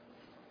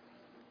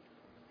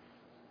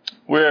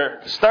We're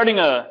starting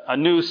a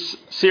new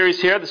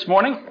series here this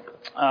morning.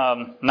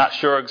 Not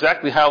sure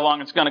exactly how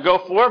long it's going to go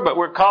for, but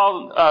we're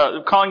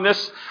calling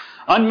this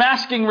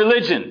Unmasking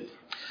Religion.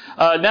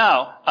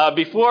 Now,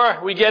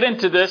 before we get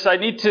into this, I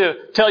need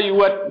to tell you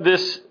what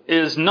this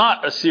is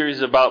not a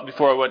series about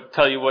before I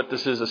tell you what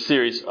this is a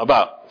series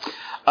about.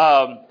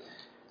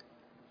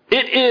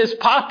 It is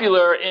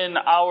popular in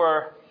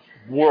our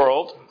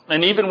world,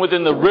 and even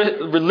within the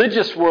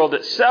religious world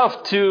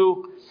itself,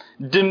 to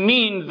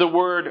demean the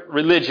word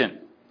religion.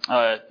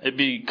 It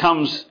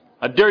becomes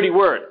a dirty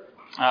word.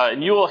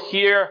 And you will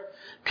hear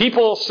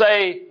people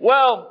say,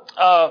 well,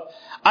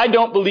 I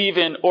don't believe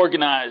in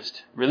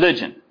organized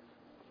religion.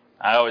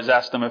 I always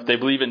ask them if they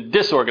believe in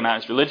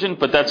disorganized religion,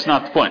 but that's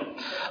not the point.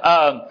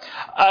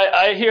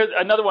 I hear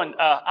another one,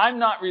 I'm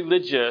not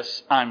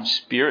religious, I'm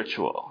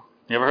spiritual.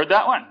 You ever heard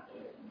that one?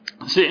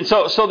 See,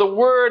 so the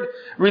word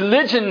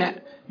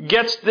religion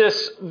gets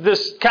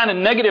this kind of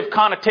negative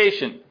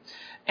connotation.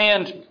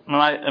 And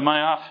am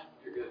I off?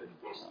 You're good.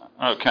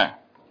 Okay.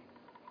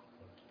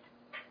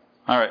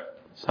 All right.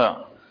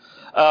 So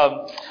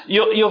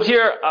you'll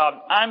hear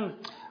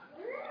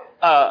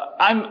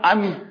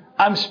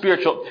I'm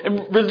spiritual.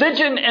 And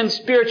religion and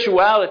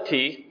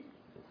spirituality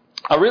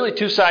are really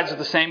two sides of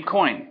the same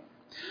coin.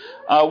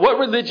 What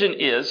religion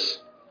is,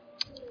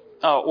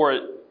 or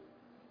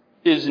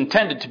is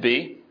intended to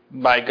be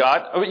by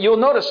God. You'll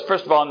notice,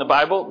 first of all, in the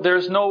Bible,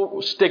 there's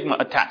no stigma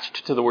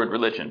attached to the word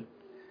religion.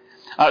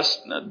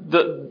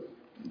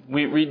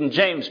 We read in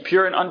James,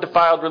 pure and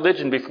undefiled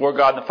religion before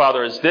God the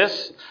Father is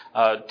this,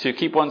 to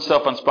keep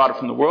oneself unspotted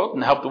from the world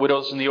and help the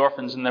widows and the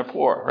orphans and their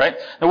poor, right?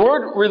 The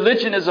word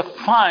religion is a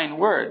fine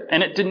word,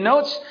 and it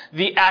denotes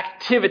the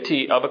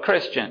activity of a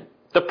Christian,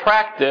 the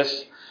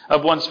practice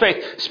of one's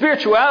faith.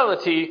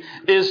 Spirituality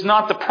is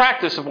not the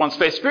practice of one's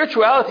faith.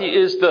 Spirituality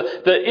is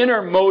the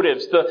inner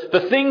motives,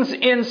 the things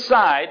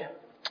inside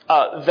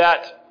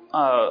that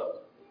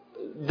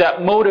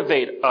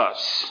motivate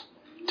us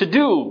to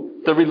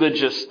do the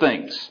religious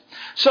things.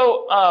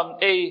 So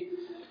a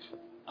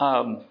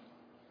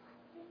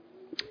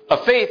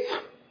faith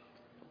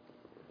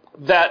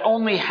that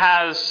only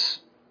has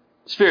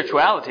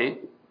spirituality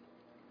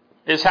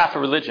is half a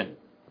religion,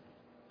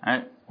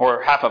 right?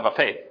 Or half of a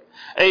faith.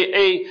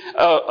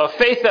 A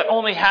faith that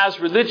only has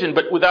religion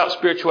but without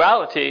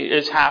spirituality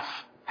is half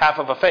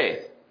of a faith.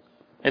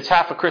 It's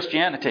half a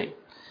Christianity.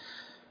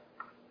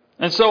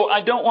 And so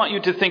I don't want you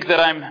to think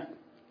that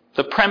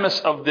the premise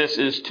of this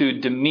is to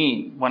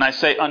demean. When I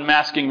say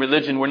unmasking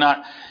religion, we're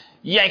not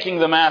yanking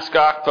the mask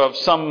off of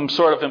some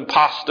sort of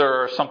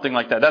imposter or something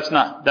like that. That's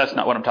not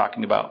what I'm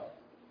talking about.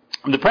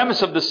 The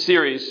premise of this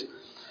series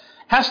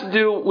has to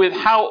do with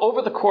how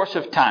over the course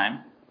of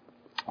time,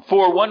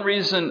 for one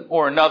reason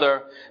or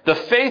another, the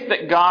faith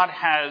that God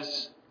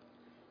has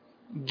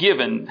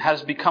given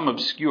has become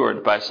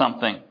obscured by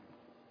something.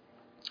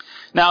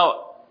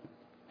 Now,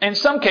 in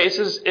some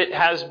cases, it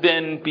has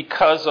been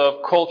because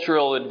of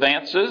cultural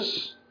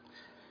advances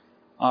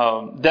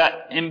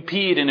that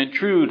impede and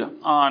intrude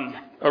on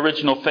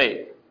original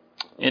faith.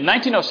 In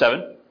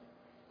 1907,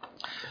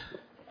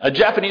 a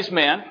Japanese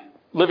man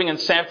living in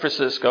San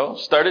Francisco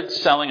started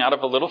selling out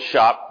of a little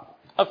shop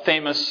a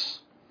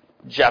famous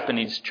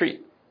Japanese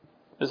treat.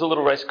 There's a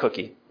little rice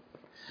cookie.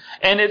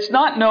 And it's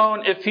not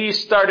known if he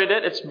started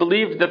it. It's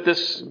believed that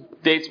this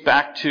dates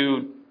back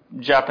to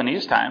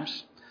Japanese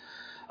times.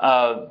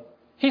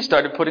 He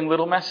started putting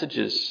little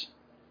messages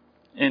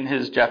in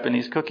his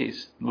Japanese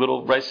cookies,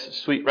 little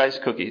sweet rice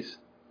cookies.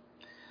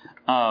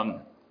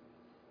 And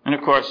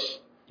of course,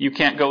 you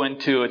can't go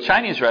into a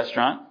Chinese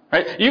restaurant,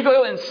 right? You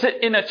go and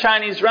sit in a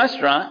Chinese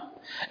restaurant,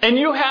 and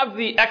you have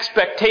the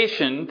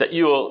expectation that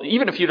you will,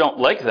 even if you don't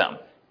like them,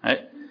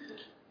 right?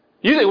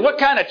 You think, what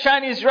kind of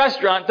Chinese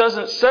restaurant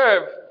doesn't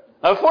serve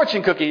a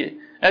fortune cookie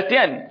at the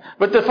end?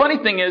 But the funny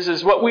thing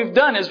is what we've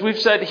done is we've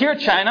said, here,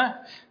 China,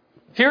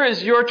 here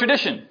is your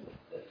tradition.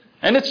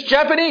 And it's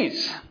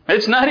Japanese.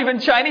 It's not even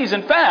Chinese.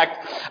 In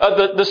fact,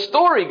 the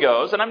story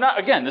goes, and I'm not,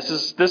 again, this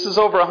is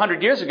over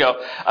 100 years ago.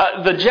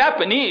 The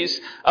Japanese,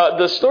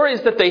 the story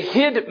is that they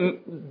hid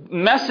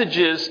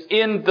messages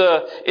in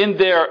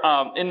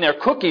their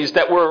cookies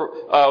that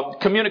were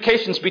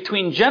communications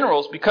between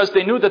generals because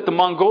they knew that the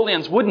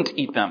Mongolians wouldn't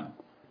eat them.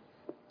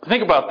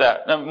 Think about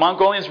that.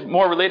 Mongolians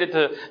more related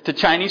to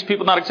Chinese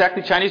people, not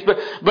exactly Chinese,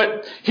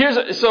 but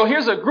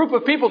here's a group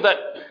of people that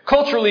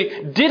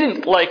culturally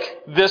didn't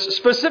like this,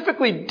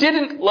 specifically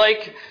didn't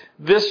like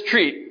this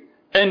treat,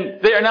 and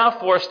they are now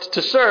forced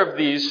to serve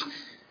these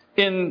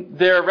in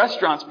their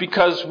restaurants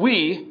because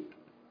we,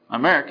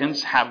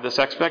 Americans, have this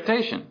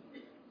expectation.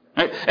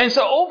 Right? And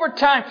so over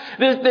time,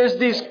 there's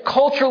these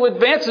cultural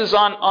advances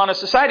on a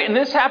society, and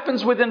this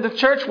happens within the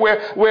church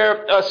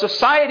where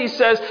society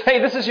says, hey,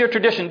 this is your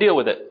tradition, deal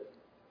with it.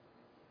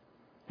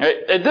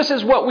 Right? This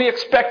is what we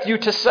expect you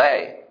to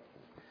say.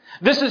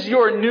 This is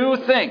your new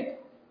thing.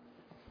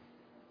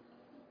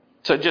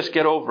 So just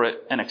get over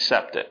it and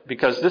accept it,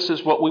 because this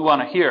is what we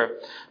want to hear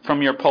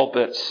from your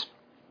pulpits.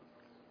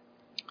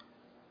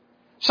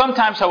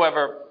 Sometimes,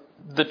 however,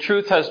 the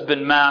truth has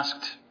been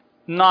masked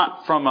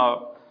not from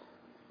a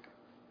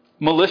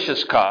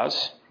malicious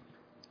cause,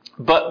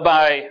 but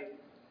by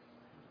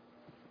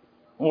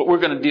what we're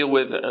going to deal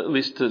with, at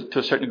least to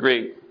a certain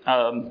degree,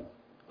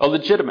 a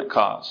legitimate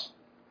cause,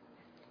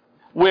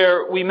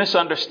 where we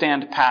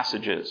misunderstand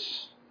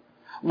passages,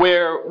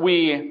 where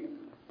we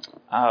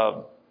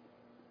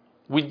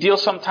deal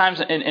sometimes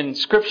in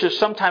scriptures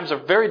sometimes are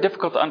very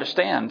difficult to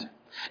understand.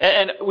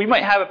 And we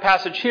might have a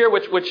passage here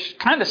which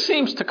kind of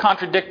seems to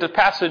contradict the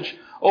passage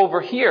over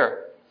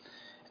here.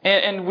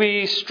 And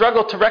we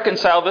struggle to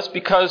reconcile this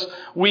because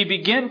we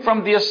begin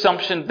from the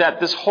assumption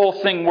that this whole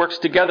thing works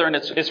together and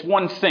it's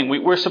one thing.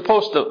 We're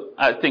supposed to,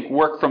 I think,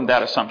 work from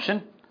that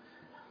assumption.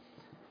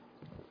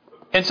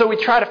 And so we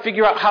try to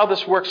figure out how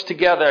this works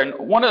together.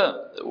 And one of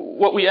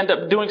what we end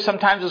up doing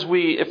sometimes is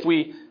if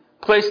we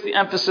place the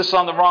emphasis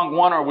on the wrong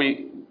one, or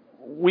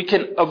we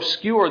can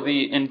obscure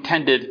the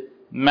intended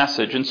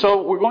message. And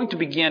so we're going to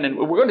begin, and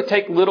we're going to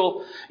take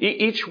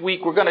each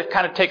week we're going to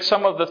kind of take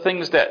some of the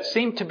things that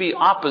seem to be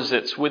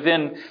opposites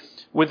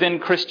within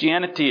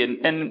Christianity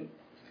and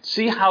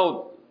see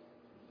how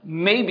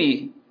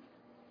maybe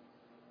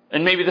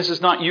this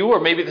is not you, or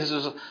maybe this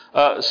is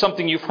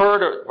something you've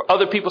heard or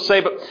other people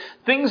say, but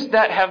things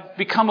that have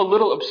become a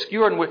little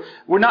obscure and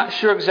we're not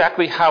sure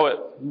exactly how it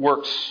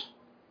works.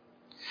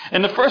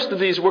 And the first of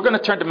these, we're going to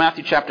turn to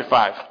Matthew chapter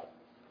 5.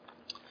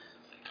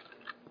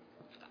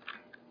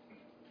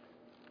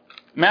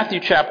 Matthew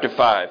chapter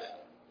 5.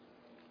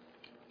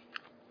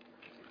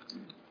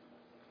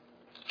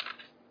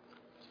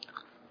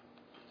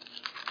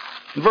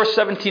 Verse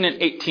 17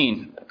 and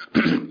 18.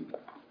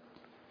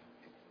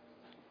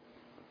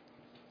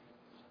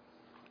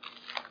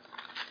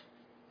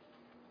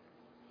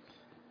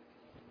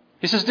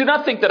 He says, "Do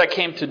not think that I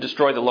came to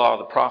destroy the law of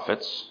the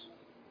prophets.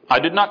 I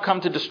did not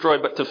come to destroy,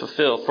 but to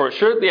fulfill. For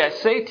assuredly I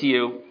say to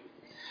you,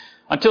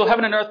 until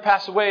heaven and earth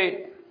pass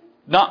away,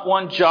 not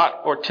one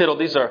jot or tittle."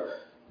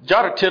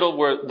 Jot or tittle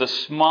were the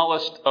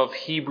smallest of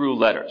Hebrew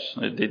letters.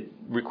 They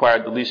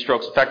required the least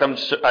strokes. In fact,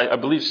 I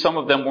believe some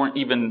of them weren't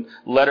even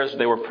letters.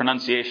 They were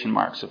pronunciation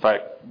marks, if I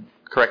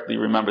correctly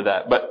remember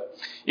that. But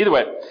either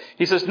way,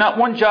 he says, not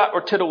one jot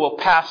or tittle will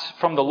pass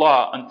from the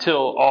law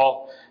until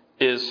all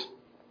is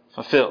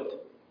fulfilled.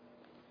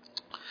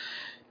 I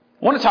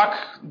want to talk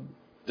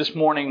this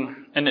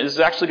morning, and it's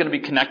actually going to be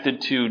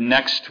connected to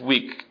next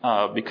week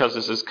because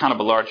this is kind of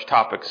a large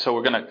topic. So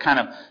we're going to kind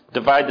of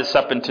divide this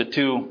up into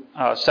two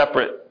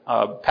separate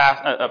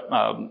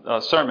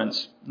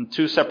sermons and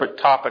two separate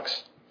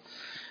topics.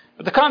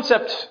 But the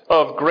concept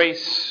of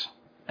grace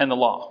and the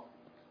law.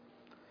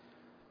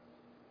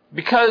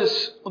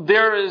 Because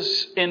there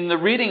is, in the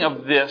reading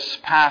of this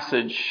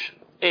passage,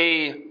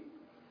 a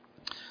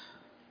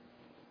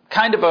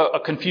kind of a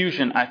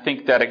confusion, I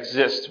think, that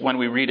exists when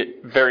we read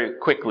it very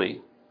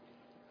quickly.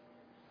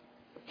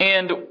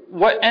 And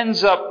what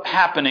ends up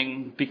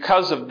happening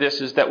because of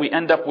this is that we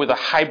end up with a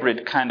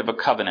hybrid kind of a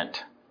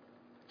covenant.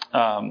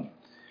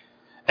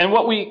 And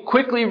what we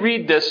quickly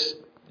read this,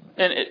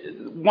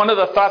 and one of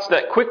the thoughts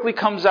that quickly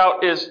comes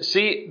out is,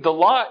 see, the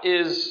law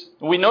is,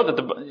 we know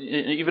that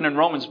even in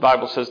Romans, the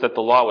Bible says that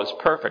the law was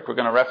perfect. We're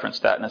going to reference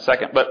that in a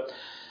second. But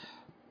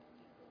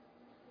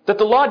that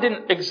the law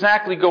didn't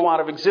exactly go out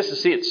of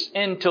existence. See, it's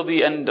until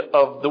the end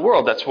of the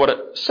world. That's what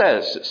it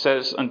says. It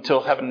says,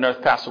 until heaven and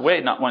earth pass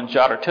away, not one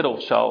jot or tittle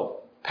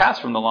shall pass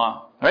from the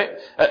law. Right?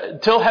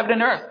 Until heaven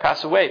and earth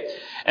pass away.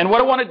 And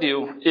what I want to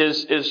do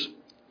is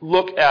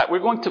look at, we're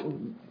going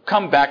to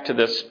come back to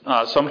this.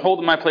 So I'm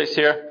holding my place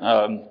here.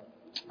 And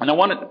I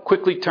want to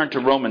quickly turn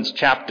to Romans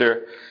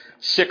chapter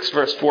 6,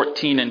 verse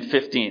 14 and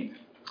 15.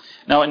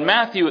 Now in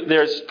Matthew,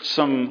 there's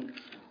some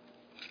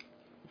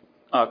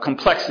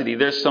complexity.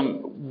 There's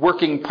some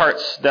working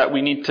parts that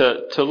we need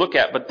to look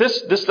at. But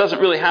this doesn't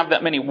really have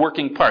that many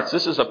working parts.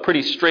 This is a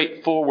pretty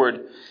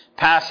straightforward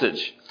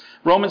passage.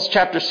 Romans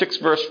chapter 6,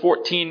 verse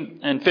 14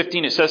 and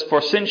 15, it says,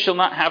 "For sin shall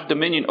not have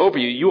dominion over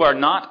you. You are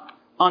not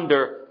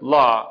under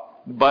law,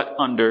 but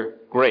under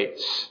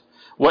grace.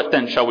 What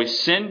then? Shall we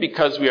sin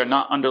because we are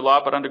not under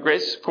law, but under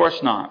grace? Of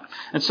course not."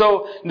 And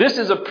so this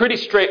is a pretty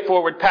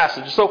straightforward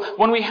passage. So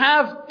when we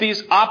have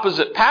these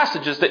opposite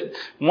passages, that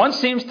one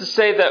seems to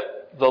say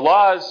that the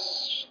law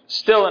is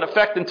still in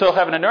effect until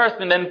heaven and earth,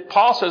 and then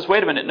Paul says,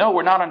 wait a minute, no,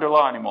 we're not under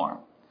law anymore.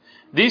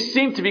 These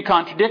seem to be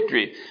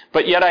contradictory,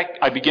 but yet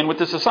I begin with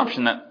this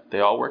assumption that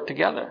they all work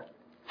together.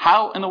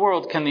 How in the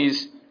world can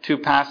these two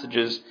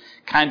passages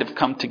kind of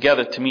come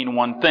together to mean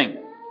one thing?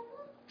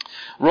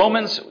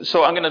 Romans,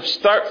 so I'm going to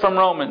start from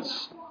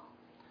Romans,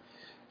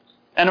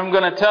 and I'm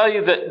going to tell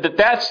you that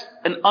that's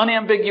an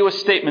unambiguous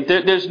statement.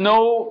 There's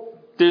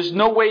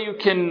no way you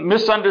can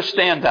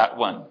misunderstand that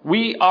one.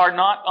 We are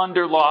not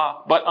under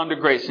law, but under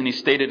grace. And he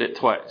stated it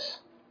twice.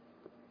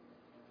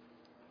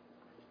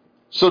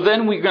 So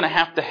then we're going to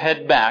have to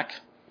head back.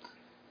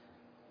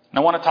 And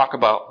I want to talk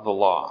about the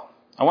law.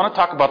 I want to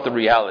talk about the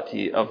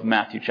reality of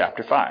Matthew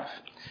chapter 5.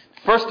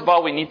 First of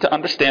all, we need to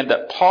understand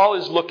that Paul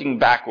is looking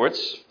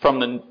backwards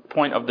from the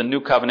point of the new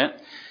covenant.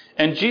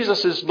 And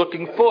Jesus is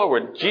looking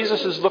forward.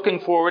 Jesus is looking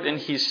forward, and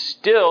he's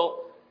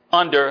still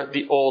under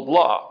the old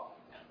law.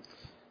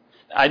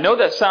 I know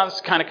that sounds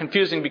kind of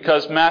confusing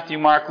because Matthew,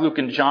 Mark, Luke,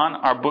 and John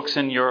are books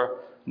in your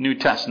New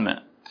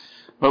Testament.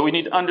 But we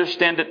need to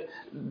understand that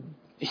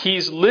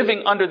he's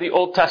living under the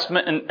Old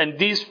Testament, and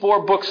these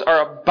 4 books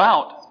are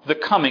about the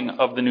coming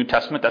of the New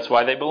Testament. That's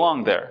why they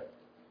belong there.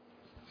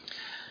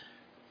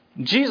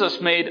 Jesus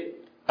made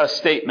a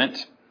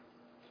statement,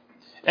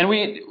 and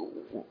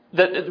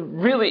that is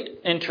really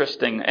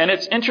interesting. And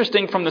it's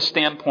interesting from the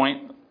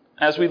standpoint,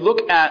 as we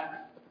look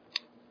at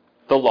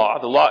the law.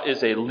 The law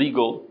is a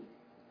legal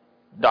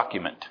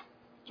document.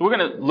 So we're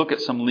going to look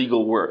at some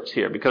legal words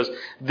here, because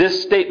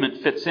this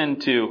statement fits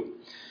into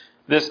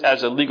this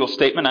as a legal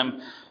statement.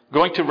 I'm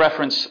going to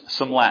reference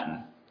some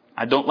Latin.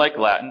 I don't like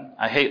Latin.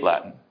 I hate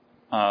Latin.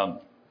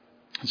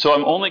 So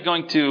I'm only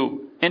going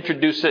to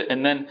introduce it,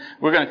 and then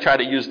we're going to try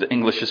to use the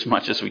English as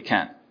much as we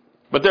can.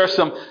 But there are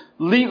some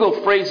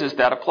legal phrases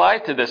that apply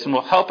to this and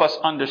will help us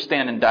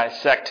understand and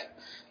dissect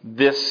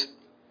this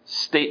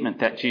statement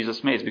that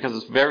Jesus made, because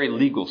it's a very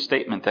legal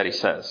statement that he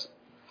says.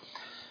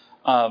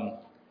 And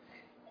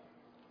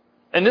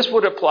this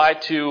would apply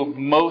to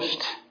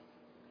most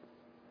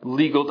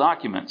legal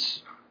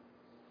documents.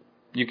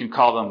 You can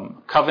call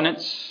them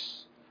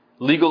covenants,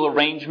 legal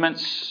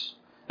arrangements.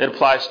 It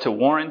applies to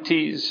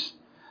warranties,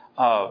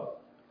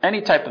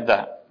 any type of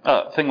that,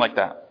 thing like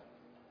that.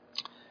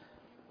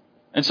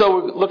 And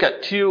so we look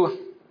at two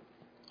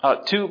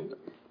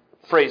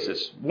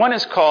phrases. One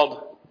is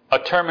called a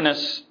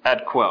terminus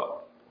ad quo.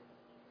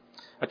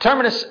 A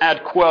terminus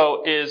ad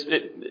quo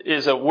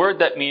is a word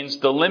that means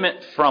the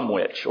limit from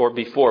which or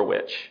before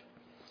which.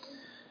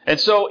 And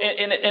so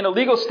in a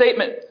legal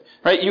statement,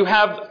 right, you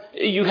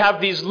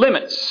have these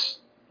limits.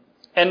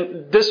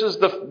 And this is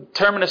the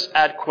terminus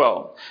ad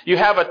quo.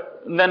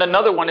 Then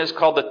another one is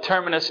called the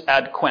terminus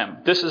ad quem.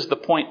 This is the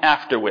point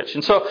after which.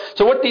 And so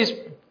what these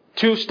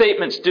two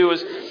statements do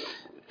is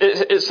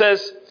it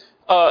says,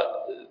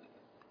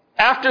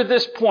 after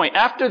this point,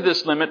 after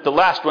this limit, the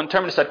last one,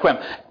 terminus ad quem,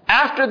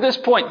 after this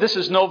point, this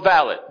is not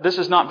valid.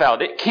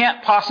 It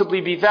can't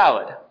possibly be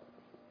valid.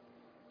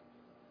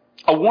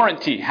 A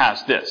warranty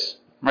has this,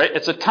 right?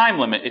 It's a time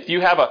limit. If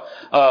you have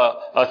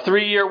a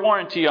 3-year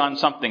warranty on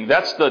something,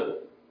 that's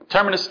the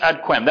terminus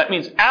ad quem. That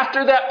means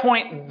after that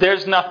point,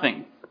 there's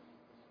nothing.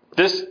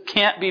 This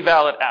can't be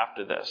valid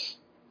after this.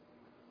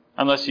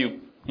 Unless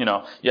you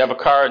have a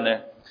car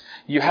and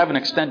you have an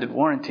extended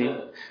warranty.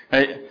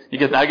 Right?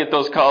 I get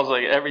those calls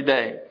like every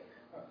day.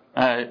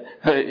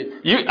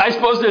 I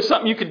suppose there's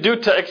something you could do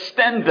to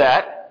extend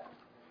that.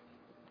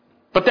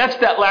 But that's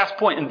that last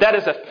point, and that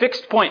is a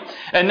fixed point.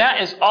 And that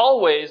is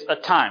always a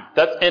time.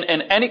 That's in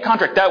any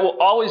contract, that will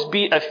always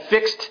be a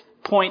fixed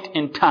point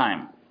in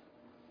time.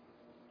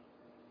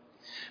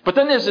 But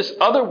then there's this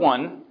other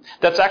one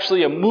that's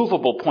actually a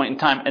movable point in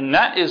time, and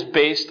that is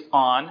based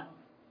on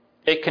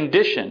a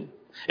condition.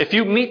 If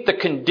you meet the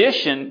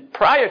condition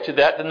prior to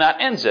that, then that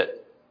ends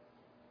it.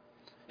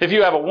 If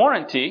you have a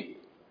warranty,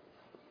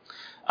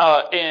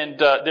 and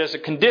there's a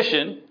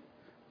condition,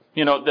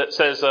 that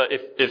says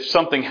if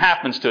something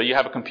happens to it, you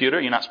have a computer,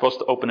 you're not supposed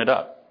to open it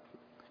up.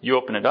 You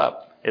open it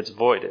up, it's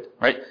voided,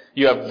 right?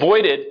 You have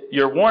voided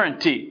your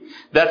warranty.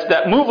 That's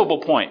that movable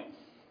point.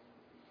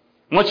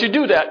 Once you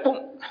do that,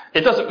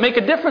 it doesn't make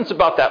a difference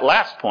about that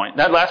last point.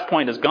 That last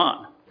point is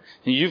gone.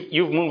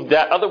 You've moved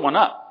that other one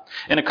up.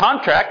 In a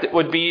contract, it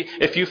would be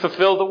if you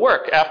fulfill the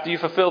work. After you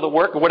fulfill the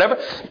work or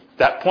whatever,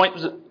 that point,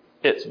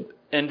 it's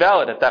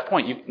invalid at that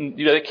point.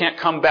 They can't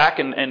come back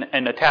and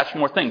attach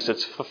more things.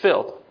 It's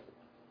fulfilled.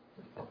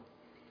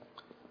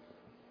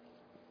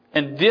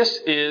 And this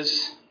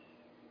is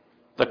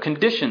the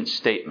condition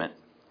statement.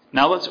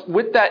 Now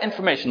with that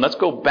information, let's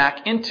go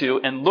back into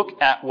and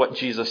look at what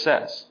Jesus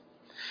says.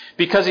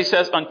 Because he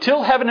says,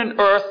 until heaven and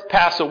earth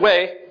pass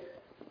away,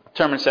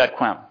 terminus ad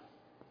quem,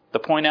 the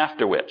point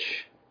after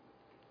which.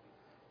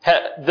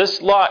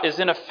 This law is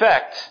in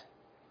effect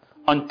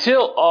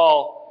until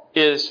all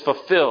is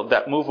fulfilled,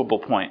 that movable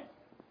point.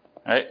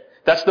 Right?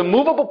 That's the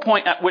movable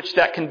point at which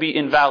that can be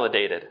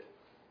invalidated.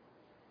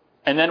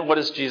 And then what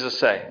does Jesus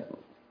say?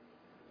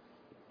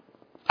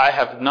 I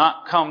have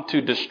not come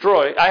to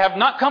destroy, I have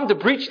not come to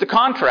breach the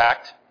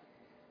contract,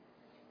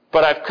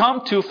 but I've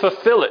come to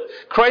fulfill it.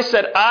 Christ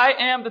said, I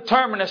am the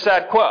terminus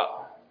ad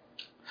quo.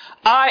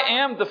 I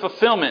am the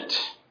fulfillment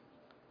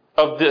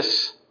of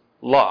this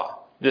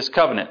law, this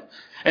covenant.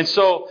 And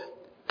so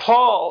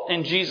Paul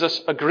and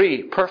Jesus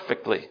agree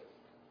perfectly.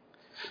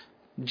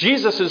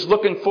 Jesus is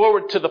looking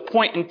forward to the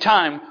point in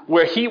time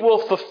where he will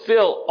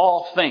fulfill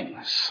all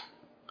things.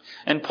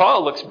 And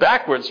Paul looks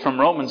backwards from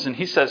Romans and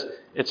he says,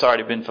 it's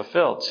already been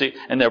fulfilled. See,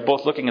 and they're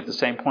both looking at the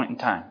same point in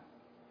time.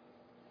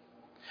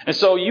 And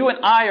so you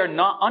and I are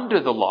not under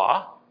the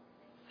law.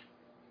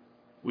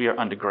 We are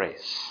under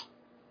grace.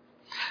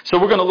 So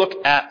we're going to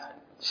look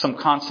at some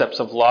concepts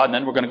of law, and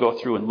then we're going to go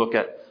through and look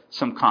at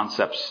some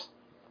concepts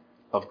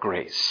of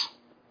grace.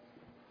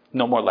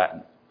 No more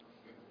Latin.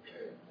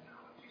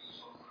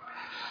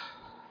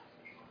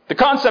 The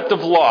concept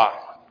of law.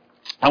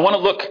 I want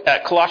to look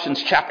at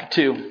Colossians chapter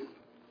 2.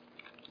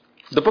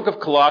 The book of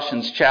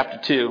Colossians chapter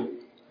 2.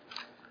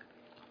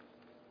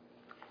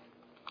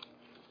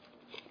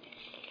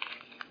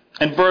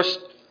 In verse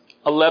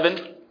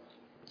 11,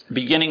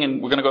 beginning,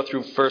 and we're going to go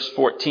through verse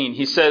 14,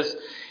 he says,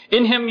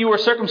 "In him you were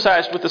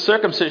circumcised with the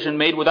circumcision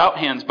made without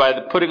hands, by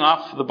the putting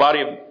off the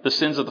body of the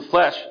sins of the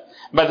flesh.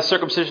 By the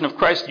circumcision of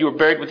Christ you were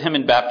buried with him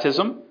in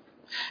baptism,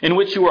 in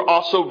which you were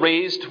also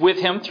raised with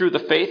him through the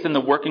faith in the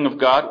working of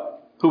God,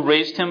 who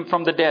raised him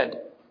from the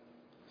dead.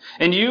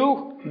 And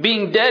you,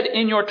 being dead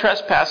in your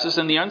trespasses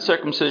and the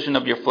uncircumcision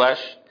of your flesh,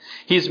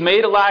 he is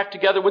made alive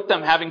together with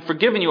them, having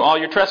forgiven you all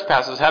your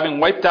trespasses, having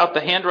wiped out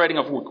the handwriting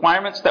of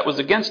requirements that was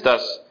against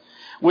us,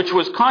 which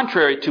was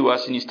contrary to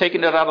us, and he's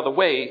taken it out of the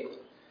way,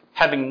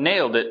 having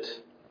nailed it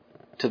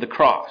to the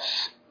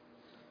cross."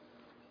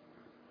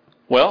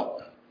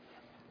 Well,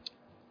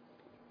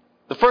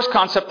 the first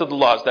concept of the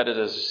law is that it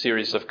is a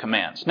series of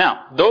commands.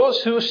 Now,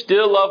 those who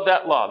still love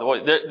that law,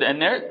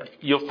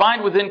 you'll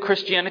find within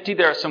Christianity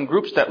there are some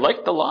groups that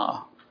like the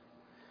law.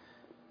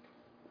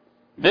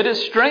 It is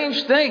a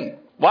strange thing.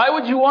 Why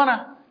would you want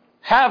to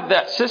have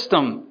that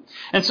system?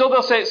 And so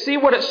they'll say, see,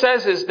 what it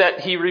says is that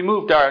he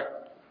removed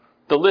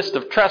the list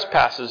of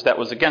trespasses that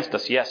was against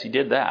us. Yes, he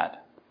did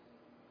that.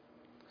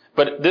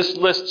 But this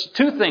lists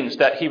two things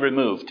that he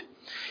removed.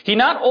 He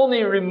not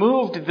only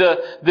removed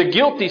the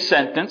guilty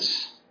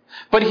sentence,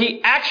 but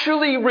he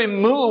actually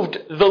removed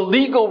the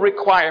legal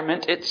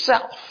requirement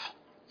itself.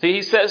 See,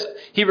 he says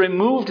he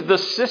removed the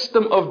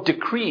system of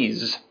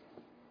decrees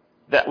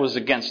that was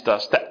against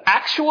us. The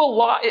actual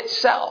law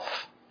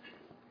itself,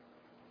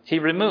 he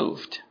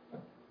removed.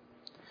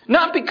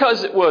 Not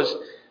because it was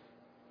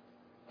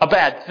a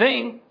bad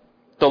thing.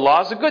 The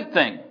law is a good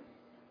thing.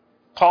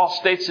 Paul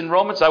states in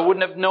Romans, I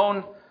wouldn't have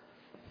known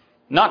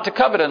not to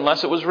covet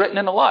unless it was written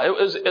in the law.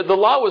 The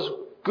law was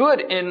good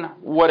in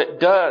what it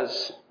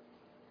does.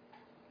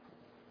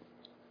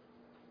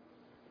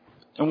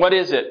 And what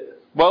is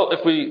it? Well,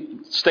 if we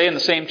stay in the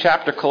same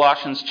chapter,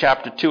 Colossians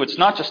chapter 2, it's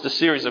not just a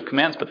series of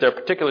commands, but there are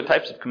particular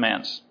types of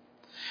commands.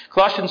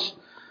 Colossians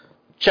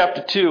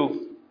chapter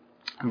 2,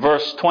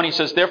 verse 20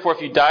 says, "Therefore,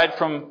 if you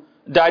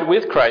died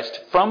with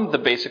Christ from the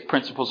basic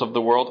principles of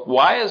the world,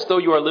 why, as though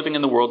you are living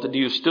in the world, do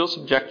you still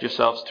subject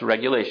yourselves to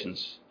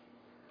regulations?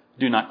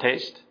 Do not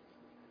taste,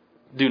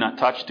 do not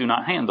touch, do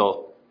not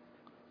handle,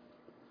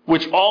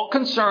 which all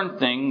concern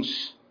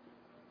things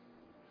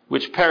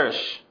which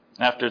perish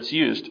after it's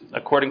used,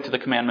 according to the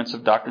commandments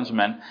of doctrines of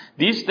men.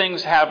 These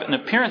things have an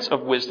appearance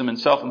of wisdom and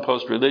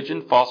self-imposed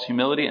religion, false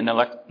humility, and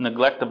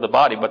neglect of the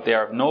body, but they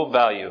are of no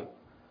value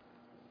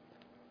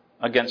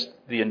against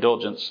the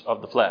indulgence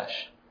of the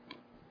flesh."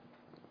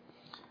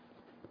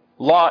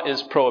 Law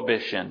is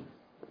prohibition.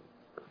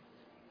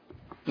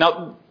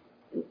 Now,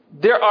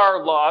 there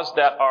are laws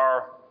that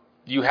are,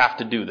 you have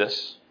to do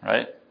this,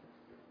 right?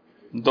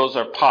 Those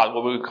are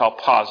what we would call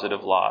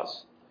positive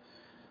laws.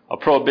 A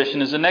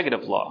prohibition is a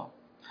negative law.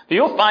 But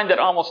you'll find that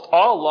almost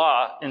all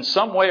law, in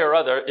some way or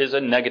other, is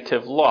a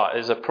negative law,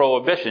 is a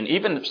prohibition.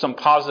 Even some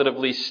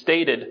positively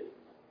stated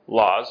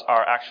laws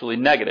are actually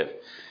negative.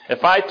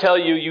 If I tell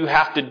you you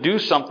have to do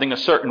something a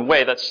certain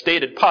way, that's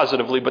stated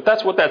positively, but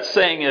that's what that's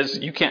saying is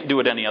you can't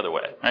do it any other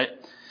way, right?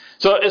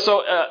 So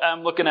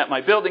I'm looking at my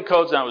building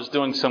codes, and I was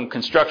doing some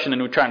construction,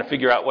 and we were trying to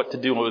figure out what to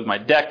do with my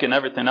deck and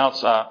everything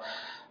else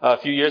a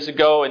few years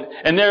ago.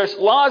 And there's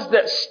laws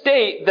that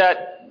state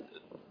that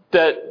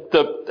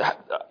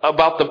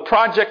about the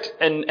project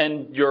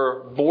and your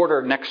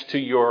border next to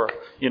your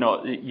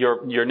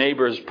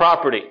neighbor's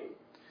property.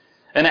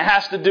 And it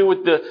has to do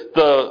with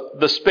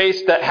the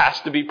space that has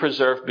to be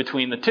preserved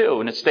between the two.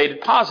 And it's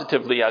stated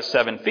positively as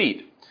 7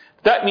 feet.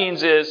 What that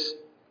means is,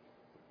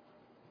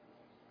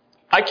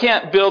 I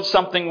can't build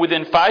something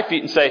within 5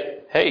 feet and say,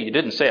 hey, you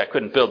didn't say I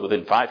couldn't build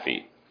within 5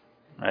 feet.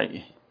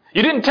 Right?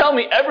 You didn't tell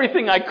me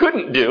everything I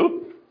couldn't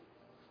do.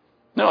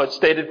 No, it's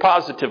stated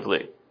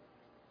positively.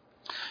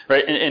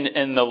 Right?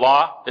 In the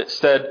law, it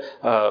said,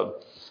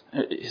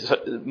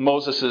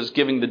 Moses is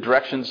giving the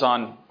directions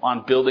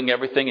on building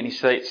everything, and he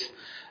states,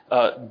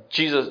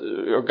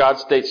 God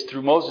states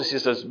through Moses, he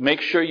says,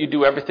 make sure you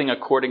do everything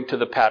according to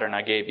the pattern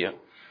I gave you.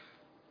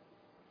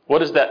 What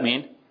does that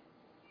mean?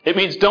 It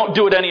means don't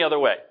do it any other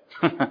way.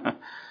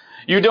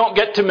 You don't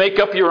get to make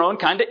up your own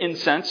kind of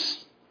incense.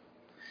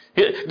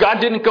 God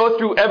didn't go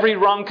through every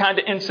wrong kind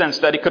of incense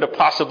that he could have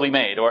possibly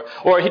made.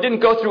 Or he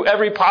didn't go through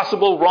every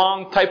possible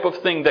wrong type of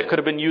thing that could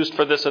have been used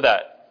for this or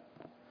that.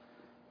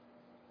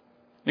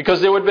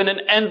 Because there would have been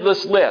an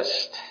endless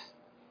list.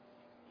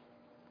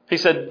 He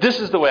said, this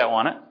is the way I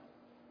want it.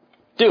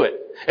 Do it.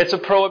 It's a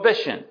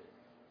prohibition.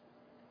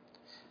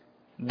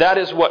 That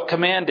is what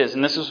command is.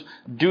 And this is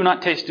do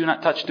not taste, do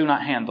not touch, do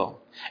not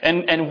handle.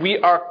 And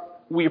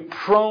we're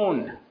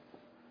prone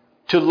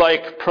to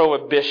like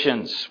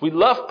prohibitions. We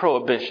love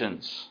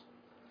prohibitions.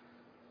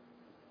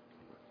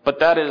 But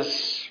that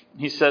is,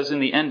 he says in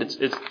the end,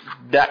 it's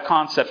that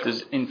concept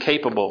is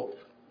incapable.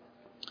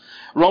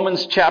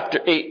 Romans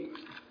chapter 8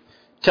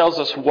 tells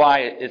us why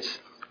it's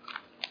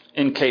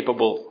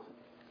incapable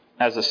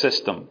as a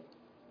system.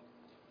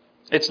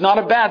 It's not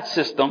a bad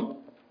system.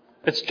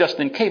 It's just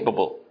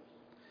incapable.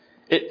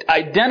 It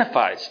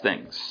identifies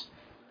things.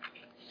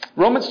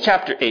 Romans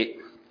chapter 8.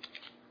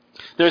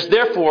 There's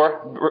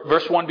therefore,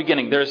 verse 1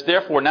 beginning, there is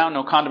therefore now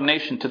no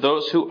condemnation to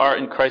those who are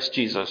in Christ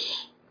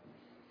Jesus,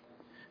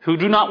 who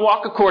do not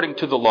walk according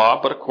to the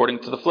law, but according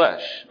to the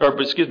flesh.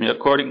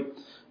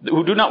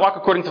 Who do not walk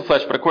according to the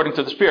flesh, but according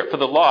to the Spirit. For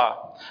the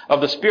law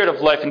of the Spirit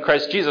of life in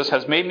Christ Jesus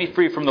has made me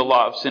free from the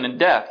law of sin and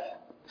death.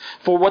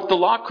 For what the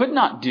law could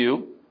not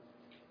do,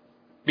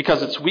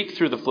 because it's weak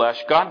through the flesh,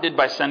 God did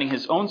by sending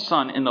his own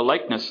Son in the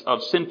likeness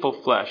of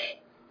sinful flesh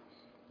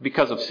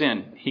because of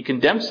sin. He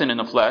condemned sin in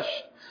the flesh,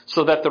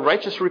 so that the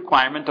righteous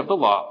requirement of the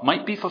law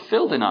might be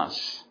fulfilled in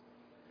us,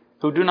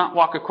 who do not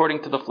walk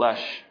according to the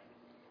flesh,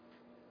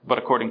 but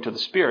according to the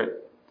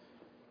Spirit.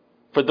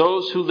 For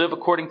those who live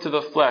according to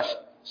the flesh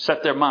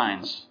set their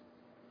minds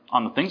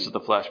on the things of the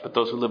flesh, but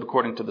those who live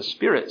according to the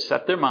Spirit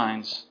set their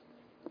minds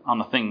on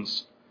the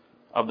things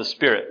of the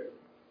Spirit.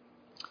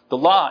 The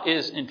law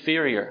is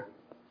inferior.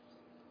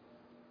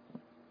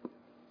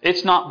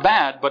 It's not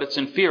bad, but it's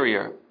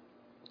inferior.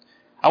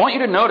 I want you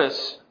to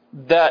notice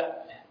that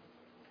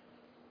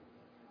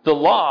the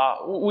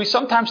law, we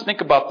sometimes think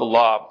about the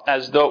law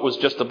as though it was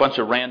just a bunch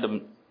of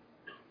random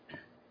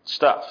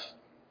stuff.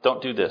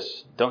 Don't do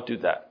this. Don't do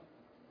that.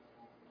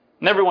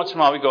 And every once in a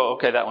while we go,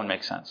 okay, that one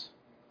makes sense.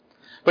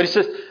 But he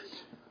says,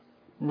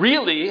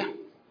 really,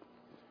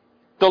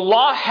 the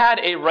law had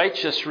a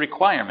righteous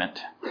requirement.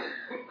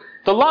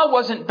 The law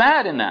wasn't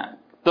bad in that.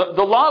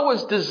 The law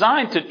was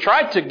designed to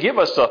try to give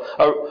us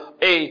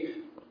a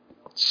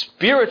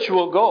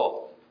spiritual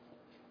goal.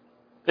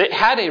 It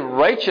had a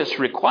righteous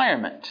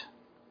requirement.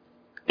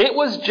 It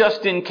was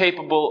just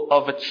incapable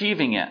of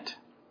achieving it.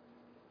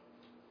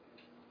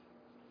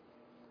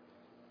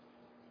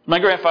 My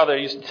grandfather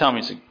used to tell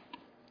me,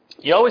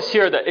 you always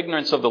hear that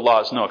ignorance of the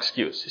law is no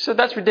excuse. He said,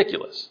 that's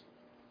ridiculous.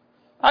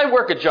 I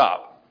work a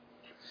job.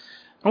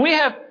 And we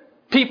have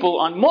people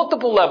on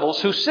multiple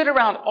levels who sit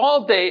around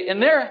all day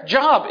and their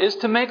job is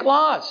to make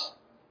laws.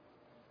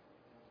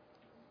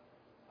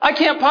 I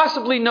can't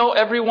possibly know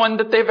everyone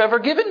that they've ever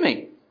given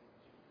me.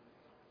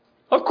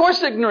 Of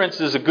course ignorance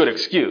is a good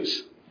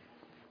excuse.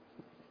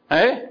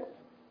 Hey?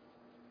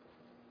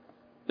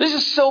 There's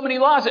just so many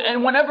laws.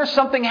 And whenever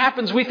something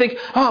happens, we think,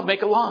 oh,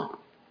 make a law.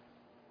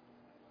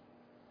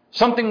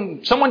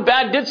 Someone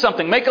bad did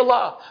something, make a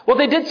law. Well,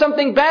 they did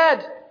something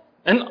bad.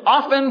 And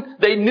often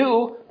they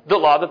knew the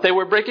law that they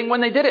were breaking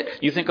when they did it.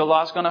 You think a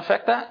law is going to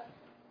affect that?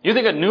 You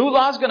think a new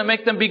law is going to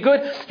make them be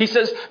good? He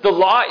says the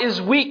law is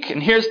weak.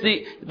 And here's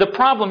the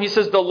problem. He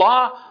says the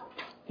law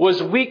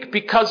was weak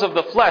because of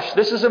the flesh.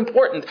 This is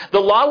important. The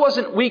law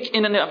wasn't weak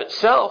in and of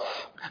itself.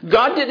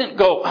 God didn't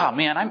go, oh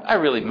man, I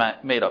really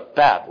made a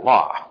bad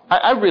law.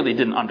 I really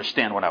didn't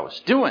understand what I was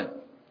doing.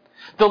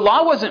 The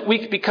law wasn't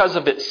weak because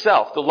of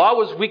itself. The law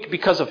was weak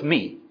because of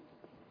me.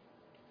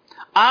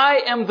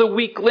 I am the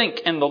weak link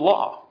in the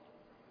law.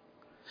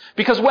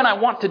 Because when I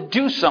want to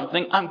do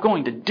something, I'm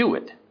going to do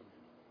it.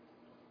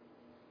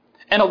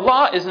 And a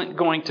law isn't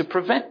going to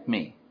prevent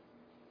me.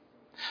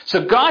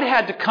 So God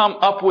had to come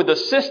up with a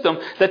system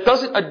that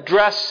doesn't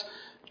address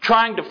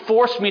trying to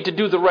force me to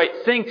do the right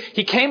thing.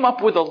 He came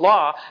up with a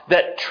law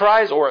that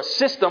tries, or a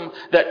system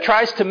that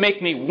tries to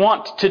make me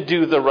want to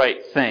do the right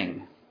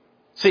thing.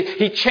 See,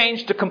 he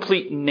changed the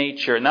complete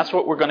nature, and that's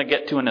what we're going to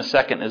get to in a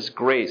second, is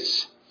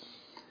grace.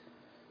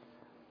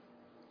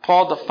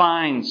 Paul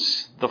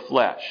defines the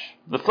flesh.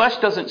 The flesh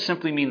doesn't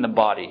simply mean the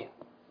body.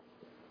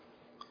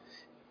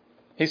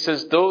 He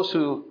says those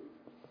who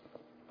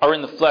are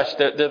in the flesh,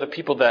 they're the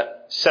people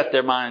that set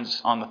their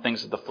minds on the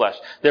things of the flesh.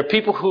 They're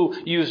people who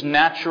use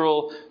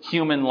natural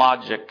human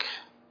logic.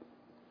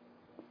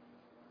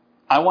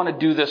 I want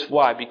to do this.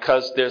 Why?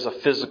 Because there's a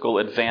physical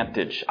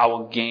advantage. I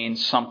will gain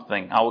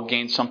something. I will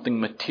gain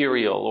something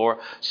material or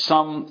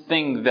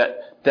something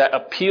that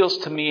appeals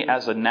to me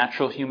as a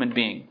natural human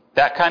being.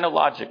 That kind of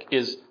logic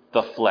is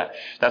the flesh.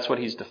 That's what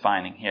he's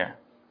defining here.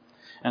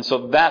 And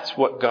so that's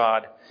what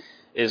God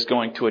is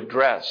going to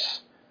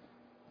address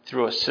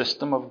through a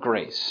system of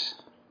grace,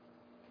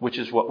 which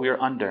is what we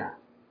are under.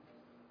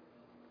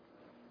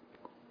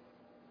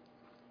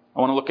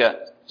 I want to look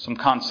at some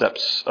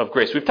concepts of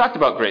grace. We've talked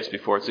about grace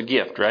before. It's a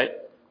gift, right?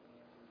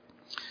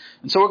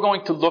 And so we're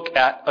going to look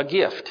at a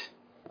gift.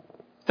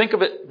 Think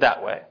of it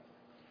that way,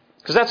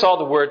 because that's all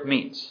the word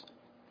means.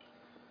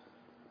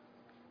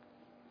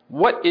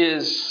 What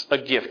is a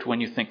gift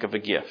when you think of a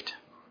gift?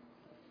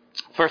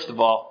 First of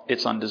all,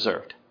 it's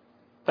undeserved.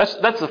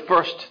 That's the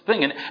first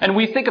thing. And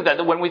we think of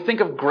that. When we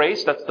think of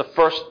grace, that's the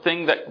first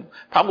thing that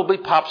probably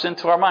pops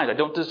into our mind. I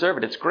don't deserve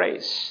it. It's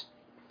grace.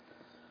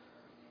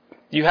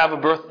 You have a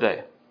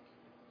birthday.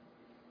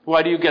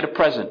 Why do you get a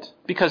present?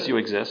 Because you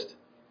exist.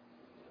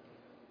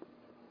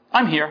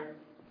 I'm here.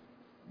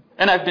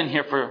 And I've been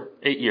here for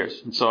 8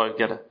 years. And so I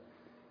get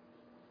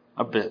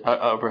a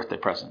birthday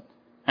present.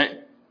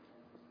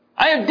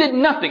 I did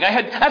nothing. I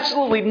had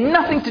absolutely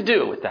nothing to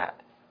do with that.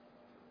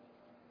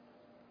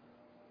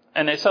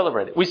 And they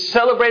celebrate it. We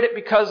celebrate it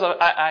because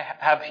I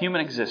have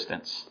human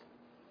existence.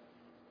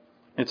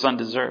 It's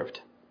undeserved.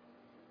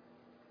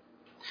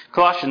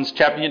 Colossians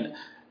chapter, I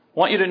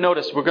want you to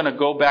notice we're going to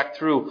go back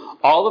through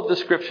all of the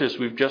scriptures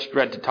we've just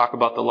read to talk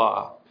about the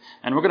law.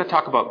 And we're going to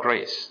talk about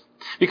grace.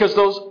 Because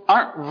those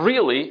aren't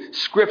really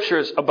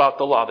scriptures about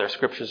the law. They're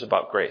scriptures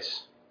about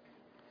grace.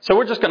 So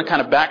we're just going to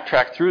kind of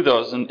backtrack through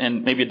those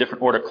in maybe a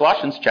different order.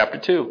 Colossians chapter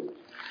 2.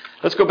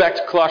 Let's go back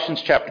to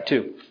Colossians chapter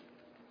 2.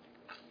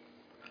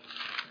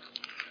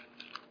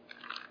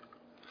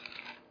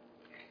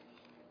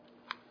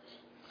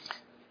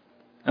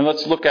 And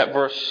let's look at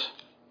verse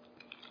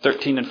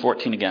 13 and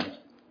 14 again.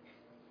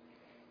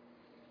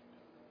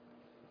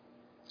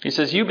 He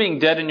says, you being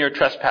dead in your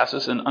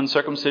trespasses and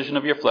uncircumcision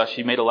of your flesh,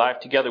 he made alive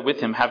together with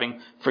him,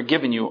 having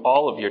forgiven you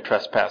all of your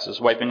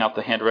trespasses, wiping out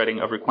the handwriting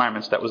of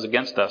requirements that was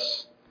against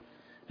us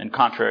and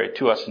contrary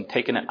to us, and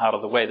taking it out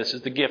of the way. This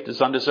is the gift.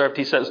 It's undeserved.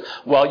 He says,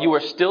 while you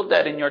were still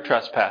dead in your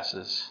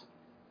trespasses,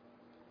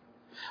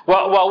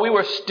 while we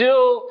were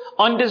still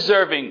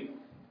undeserving,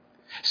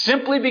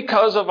 simply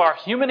because of our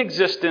human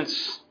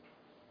existence,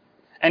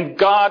 and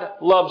God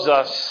loves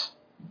us,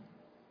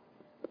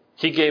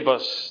 he gave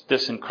us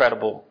this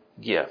incredible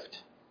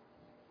gift.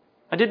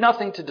 I did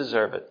nothing to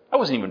deserve it. I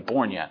wasn't even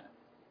born yet.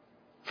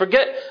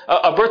 Forget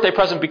a birthday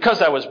present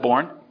because I was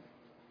born.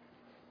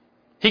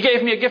 He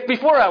gave me a gift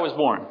before I was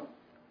born.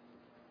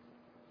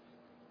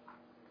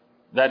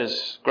 That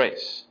is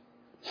grace.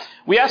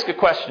 We ask a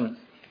question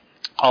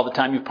all the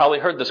time. You've probably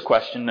heard this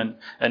question,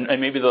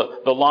 and maybe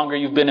the longer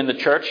you've been in the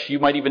church, you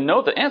might even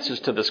know the answers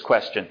to this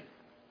question.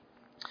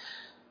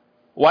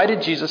 Why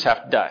did Jesus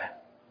have to die?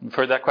 You've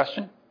heard that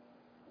question?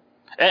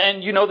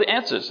 And you know the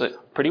answers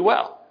pretty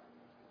well.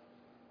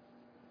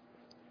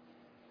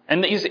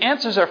 And these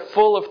answers are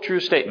full of true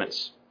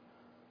statements.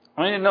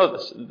 I want you to know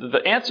this.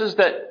 The answers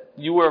that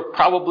you were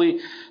probably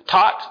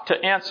taught to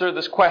answer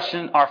this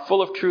question are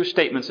full of true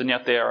statements, and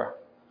yet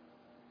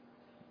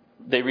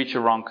they reach a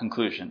wrong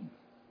conclusion.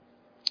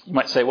 You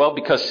might say, well,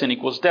 because sin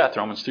equals death,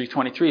 Romans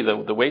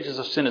 3:23, the wages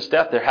of sin is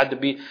death. There had to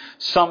be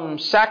some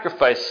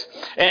sacrifice.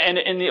 And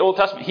in the Old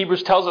Testament,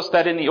 Hebrews tells us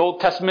that in the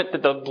Old Testament,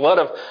 that the blood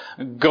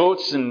of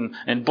goats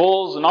and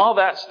bulls and all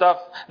that stuff,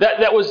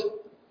 that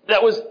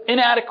was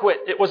inadequate.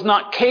 It was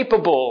not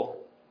capable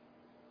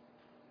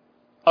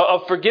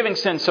of forgiving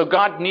sin. So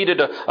God needed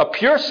a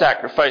pure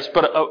sacrifice,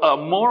 but a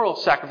moral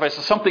sacrifice,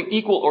 something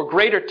equal or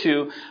greater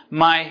to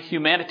my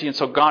humanity. And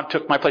so God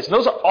took my place. And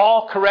those are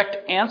all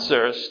correct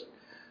answers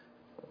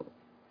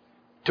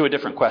to a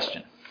different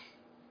question.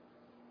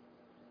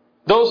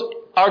 Those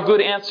are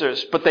good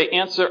answers, but they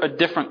answer a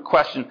different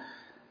question.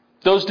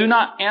 Those do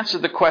not answer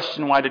the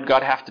question, why did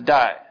God have to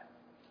die?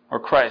 Or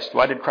Christ,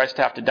 why did Christ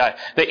have to die?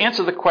 They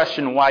answer the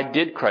question, why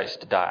did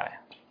Christ die?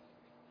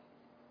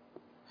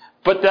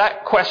 But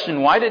that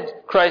question, why did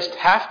Christ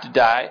have to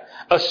die,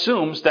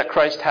 assumes that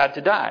Christ had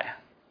to die.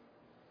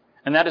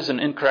 And that is an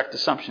incorrect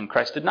assumption.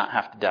 Christ did not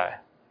have to die.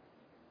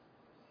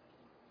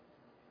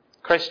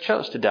 Christ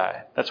chose to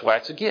die. That's why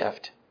it's a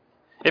gift.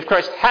 If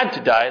Christ had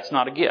to die, it's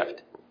not a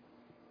gift.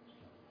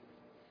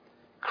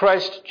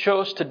 Christ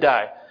chose to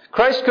die.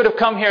 Christ could have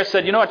come here and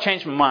said, you know, I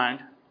changed my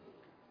mind.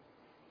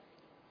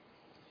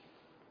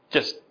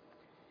 Just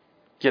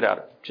get out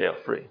of jail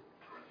free.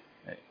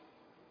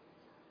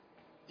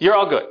 You're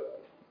all good.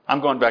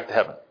 I'm going back to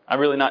heaven. I'm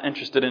really not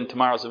interested in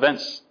tomorrow's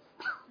events.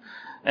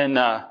 And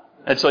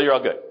so you're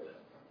all good.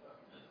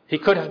 He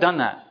could have done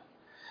that.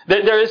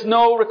 There is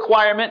no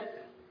requirement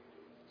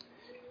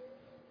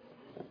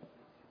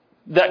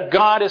that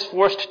God is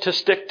forced to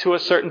stick to a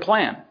certain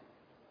plan.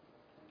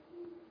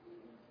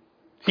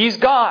 He's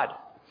God.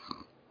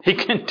 He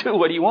can do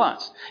what he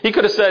wants. He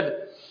could have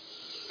said,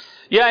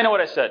 yeah, I know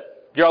what I said.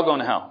 You're all going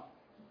to hell.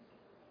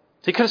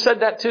 He could have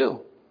said that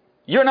too.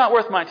 You're not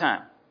worth my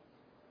time.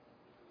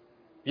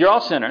 You're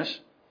all sinners.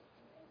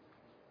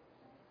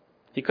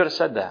 He could have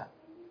said that.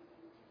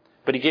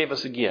 But he gave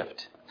us a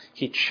gift.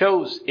 He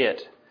chose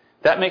it.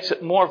 That makes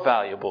it more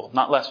valuable,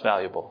 not less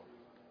valuable.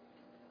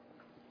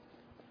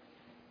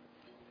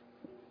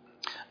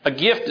 A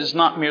gift is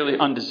not merely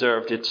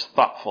undeserved, it's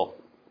thoughtful.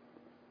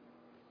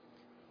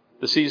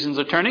 The seasons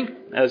are turning,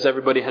 as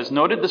everybody has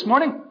noted this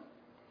morning.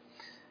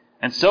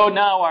 And so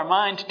now our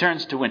mind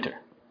turns to winter.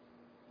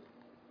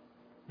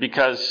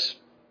 Because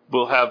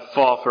we'll have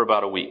fall for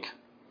about a week.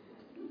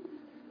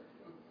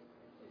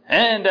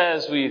 And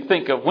as we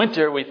think of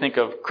winter, we think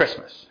of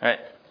Christmas, right?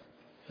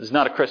 This is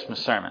not a Christmas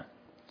sermon.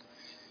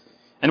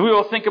 And we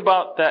will think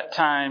about that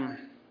time,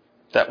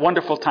 that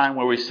wonderful time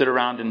where we sit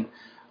around and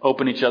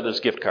open each other's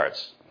gift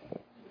cards.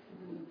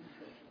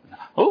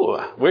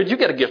 Oh, where'd you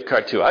get a gift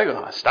card to? I go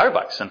to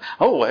Starbucks. And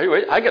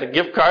wait, I got a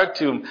gift card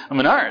to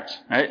Menards,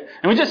 right?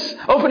 And we just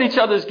open each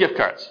other's gift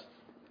cards.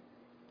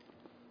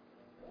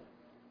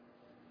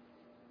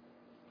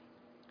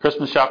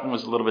 Christmas shopping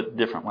was a little bit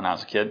different when I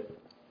was a kid.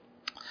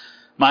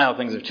 My, how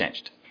things have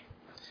changed.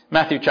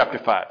 Matthew chapter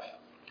 5.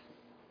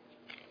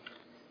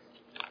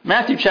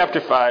 Matthew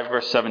chapter 5,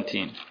 verse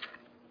 17.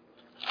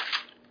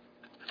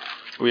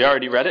 We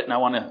already read it, and I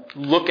want to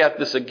look at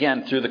this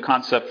again through the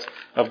concept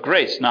of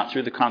grace, not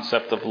through the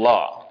concept of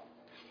law.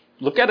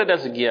 Look at it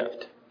as a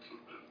gift.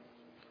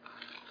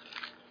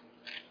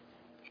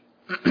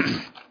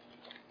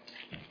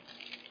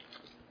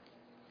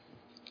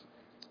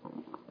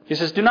 He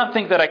says, do not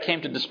think that I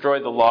came to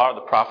destroy the law or the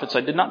prophets.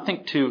 I did not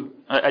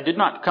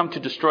come to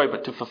destroy,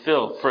 but to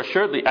fulfill. For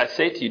assuredly I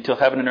say to you, till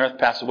heaven and earth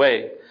pass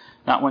away,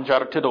 not one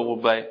jot or tittle will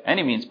by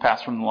any means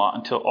pass from the law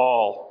until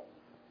all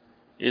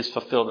is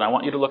fulfilled. And I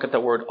want you to look at the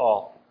word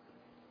all.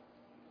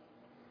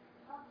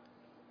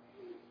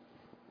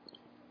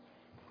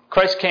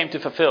 Christ came to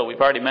fulfill.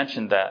 We've already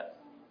mentioned that.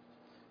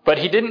 But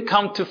he didn't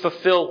come to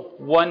fulfill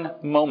one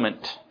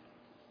moment.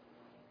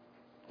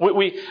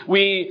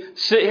 We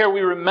sit here, we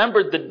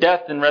remembered the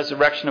death and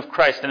resurrection of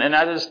Christ, and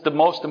that is the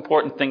most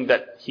important thing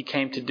that he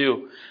came to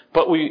do.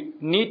 But we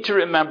need to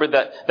remember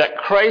that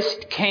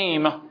Christ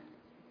came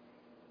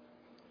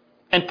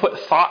and put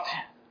thought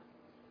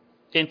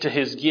into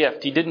his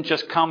gift. He didn't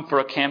just come for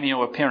a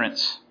cameo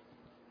appearance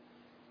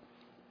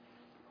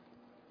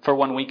for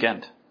one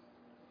weekend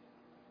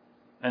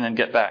and then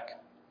get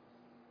back.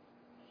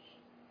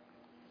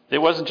 It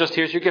wasn't just,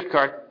 here's your gift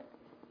card.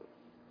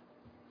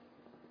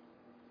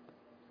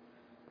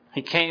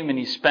 He came and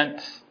he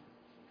spent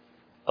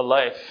a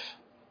life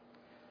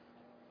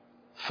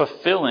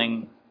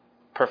fulfilling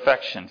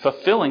perfection,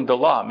 fulfilling the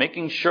law,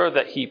 making sure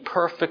that he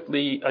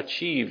perfectly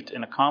achieved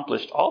and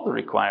accomplished all the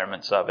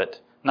requirements of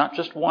it, not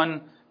just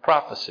one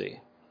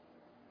prophecy.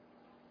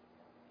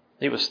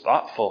 He was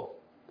thoughtful.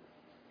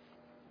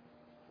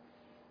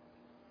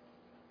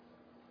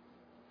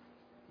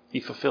 He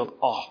fulfilled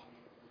all.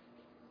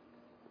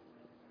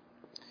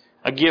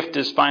 A gift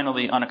is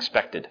finally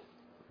unexpected.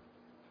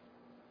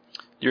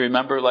 Do you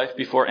remember life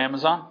before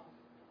Amazon?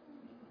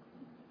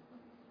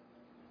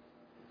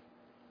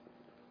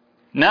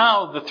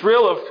 Now, the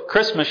thrill of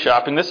Christmas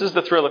shopping, this is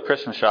the thrill of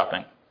Christmas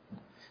shopping.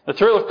 The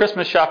thrill of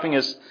Christmas shopping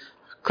is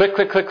click,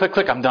 click, click, click,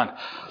 click, I'm done.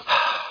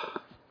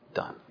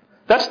 Done.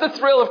 That's the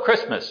thrill of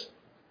Christmas.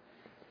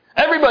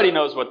 Everybody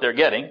knows what they're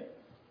getting.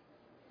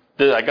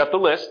 I got the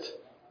list.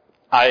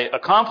 I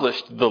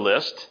accomplished the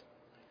list.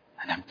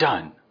 And I'm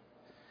done.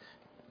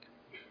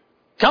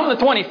 Come the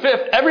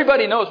 25th,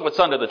 everybody knows what's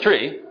under the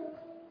tree.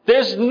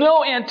 There's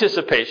no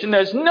anticipation.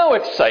 There's no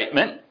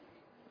excitement.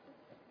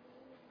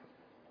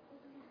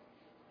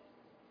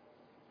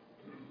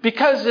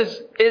 Because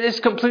it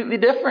is completely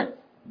different.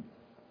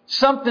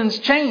 Something's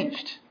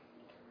changed.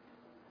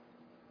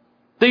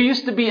 There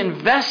used to be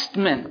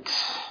investment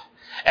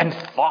and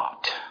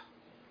thought.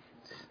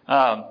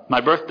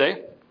 My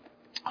birthday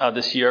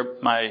this year,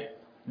 my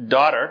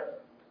daughter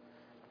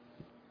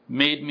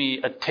made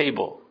me a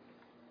table.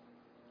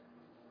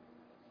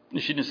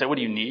 She didn't say, what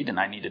do you need? And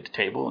I needed a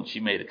table. And she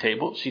made a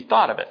table. She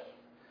thought of it.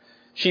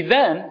 She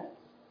then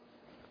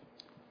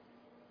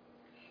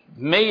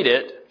made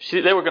it.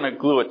 They were going to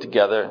glue it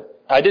together.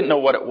 I didn't know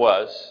what it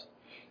was.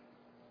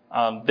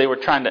 They were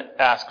trying to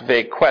ask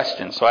vague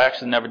questions. So I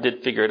actually never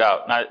did figure it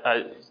out.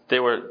 And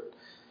they were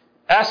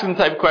asking the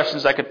type of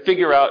questions I could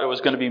figure out it was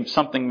going to be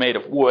something made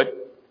of wood.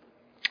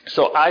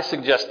 So I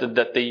suggested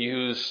that they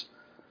use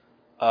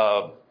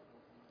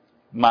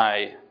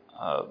my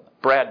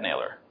brad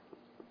nailer.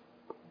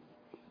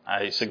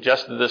 I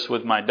suggested this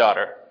with my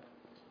daughter.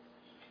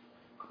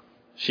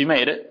 She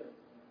made it.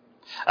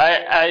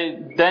 I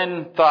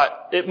then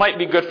thought it might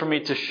be good for me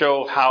to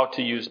show how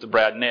to use the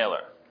brad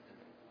nailer.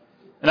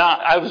 Now,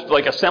 I was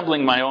like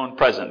assembling my own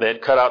present. They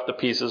had cut out the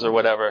pieces or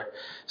whatever.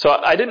 So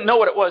I didn't know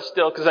what it was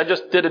still because I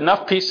just did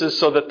enough pieces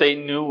so that they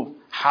knew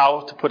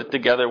how to put it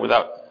together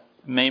without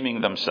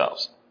maiming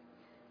themselves.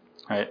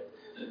 Right?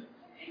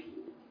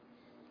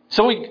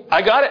 So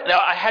I got it. Now,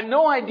 I had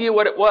no idea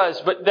what it was,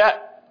 but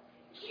that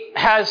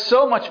has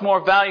so much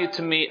more value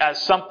to me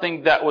as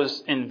something that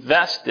was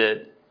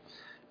invested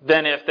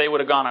than if they would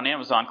have gone on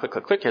Amazon, click,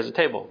 click, click, here's a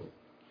table.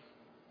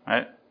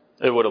 Right?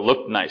 It would have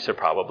looked nicer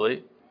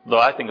probably, though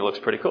I think it looks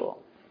pretty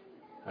cool.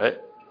 Right?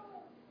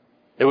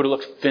 It would have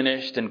looked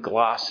finished and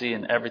glossy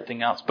and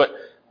everything else.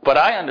 But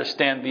I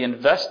understand the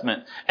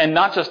investment, and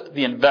not just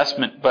the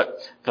investment, but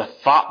the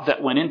thought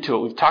that went into it.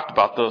 We've talked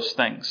about those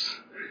things.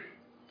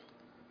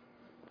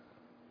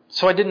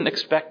 So I didn't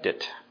expect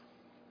it.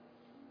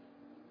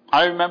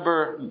 I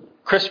remember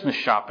Christmas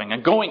shopping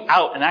and going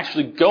out and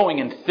actually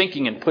going and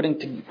thinking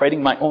and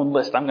writing my own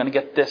list. I'm going to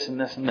get this and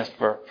this and this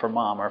for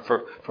mom or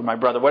for my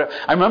brother, whatever.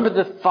 I remember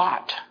the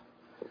thought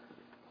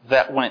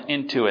that went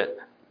into it.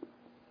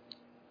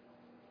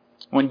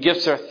 When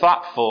gifts are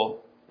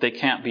thoughtful, they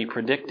can't be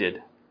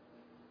predicted.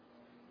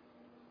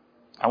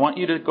 I want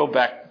you to go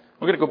back.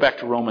 We're going to go back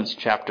to Romans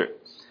chapter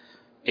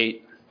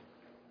 8.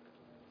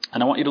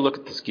 And I want you to look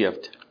at this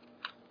gift.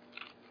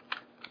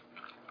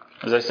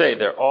 As I say,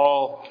 they're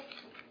all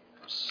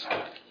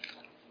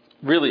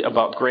really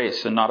about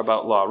grace and not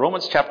about law.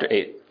 Romans chapter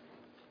 8.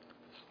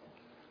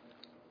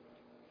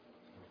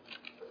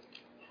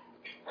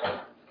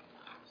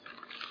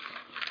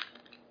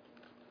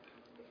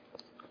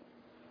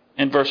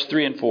 In verse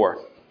 3 and 4.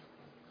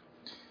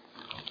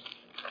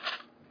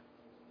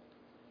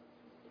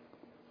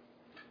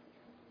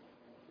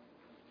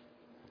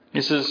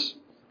 He says,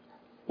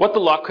 what the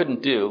law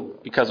couldn't do,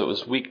 because it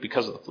was weak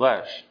because of the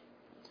flesh,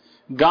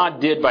 God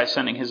did by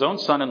sending his own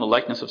Son in the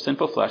likeness of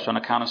sinful flesh on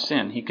account of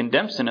sin. He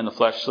condemned sin in the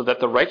flesh so that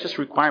the righteous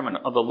requirement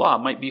of the law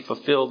might be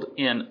fulfilled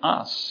in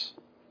us,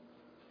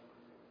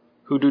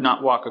 who do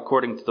not walk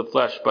according to the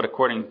flesh, but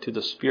according to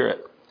the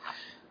Spirit.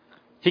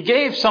 He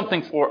gave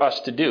something for us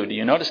to do. Do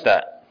you notice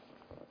that?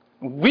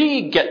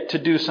 We get to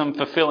do some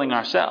fulfilling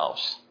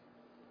ourselves.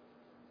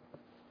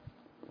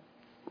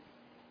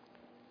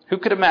 Who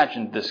could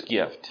imagine this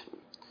gift?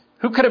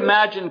 Who could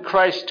imagine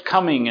Christ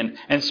coming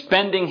and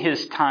spending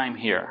his time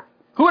here?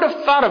 Who would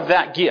have thought of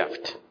that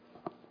gift?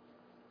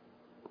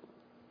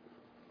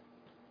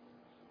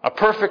 A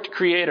perfect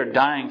creator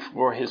dying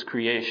for his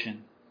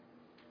creation.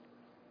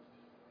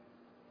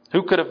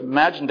 Who could have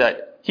imagined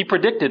that? He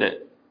predicted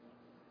it.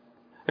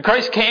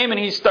 Christ came and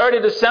he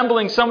started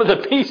assembling some of the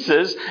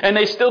pieces, and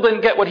they still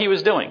didn't get what he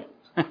was doing.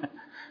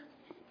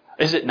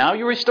 Is it now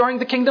you're restoring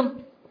the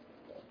kingdom?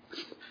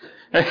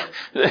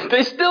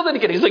 They still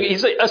didn't get it.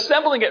 He's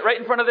assembling it right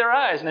in front of their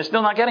eyes, and they're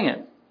still not getting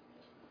it.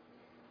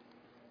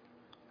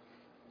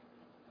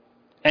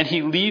 And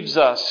he leaves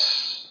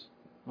us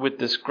with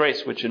this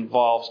grace which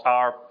involves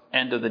our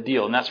end of the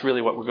deal. And that's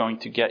really what we're going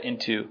to get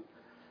into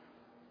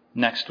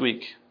next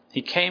week.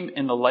 He came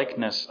in the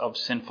likeness of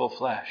sinful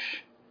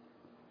flesh.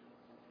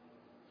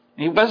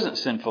 He wasn't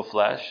sinful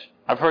flesh.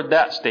 I've heard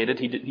that stated.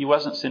 He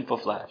wasn't sinful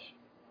flesh.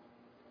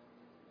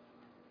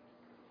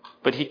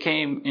 But he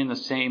came in the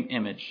same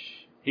image.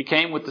 He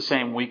came with the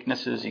same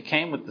weaknesses. He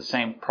came with the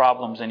same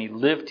problems, and he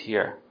lived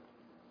here.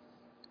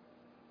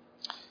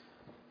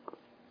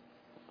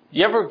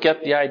 You ever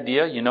get the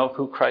idea, you know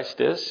who Christ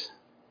is?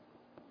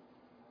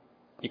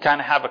 You kind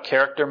of have a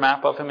character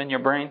map of him in your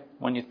brain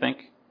when you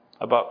think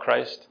about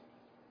Christ.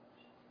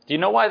 Do you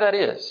know why that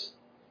is?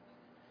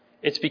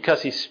 It's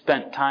because he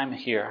spent time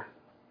here.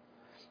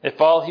 If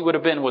all he would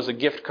have been was a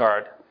gift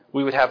card,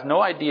 we would have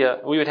no idea,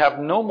 we would have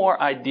no more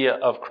idea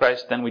of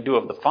Christ than we do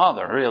of the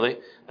Father, really.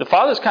 The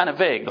Father's kind of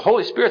vague. The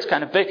Holy Spirit's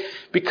kind of vague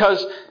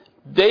because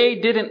they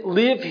didn't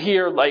live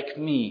here like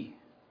me.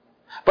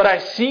 But I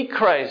see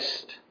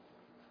Christ.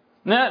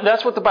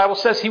 That's what the Bible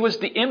says. He was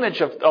the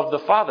image of the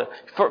Father.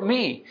 For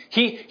me,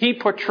 he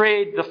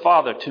portrayed the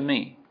Father to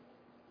me.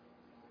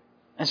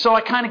 And so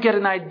I kind of get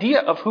an idea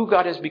of who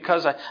God is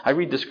because I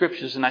read the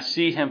scriptures and I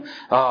see him.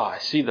 Oh, I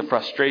see the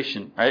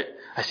frustration, right?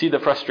 I see the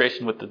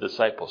frustration with the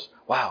disciples.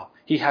 Wow,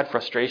 he had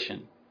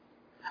frustration.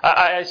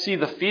 I see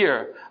the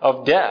fear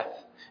of death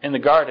in the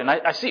garden.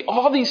 I see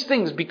all these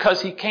things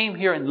because he came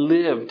here and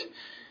lived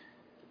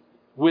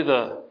with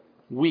a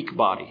weak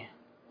body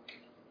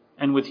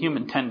and with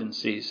human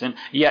tendencies. And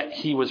yet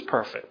he was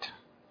perfect.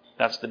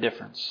 That's the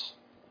difference.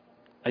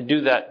 I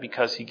do that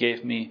because he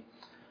gave me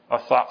a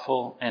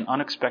thoughtful and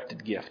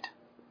unexpected gift.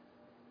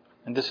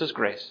 And this is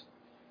grace.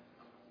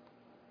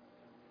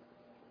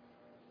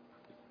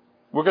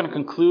 We're going to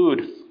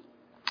conclude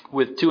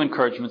with two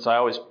encouragements. I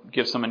always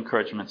give some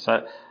encouragements.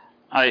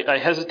 I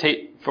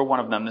hesitate for one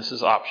of them. This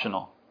is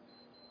optional.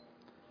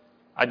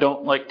 I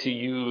don't like to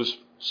use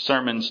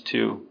sermons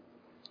to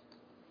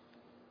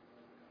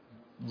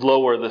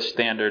lower the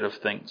standard of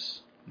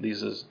things.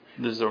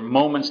 These are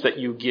moments that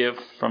you give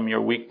from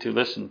your week to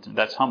listen to.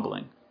 That's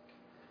humbling.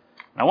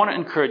 I want to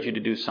encourage you to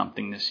do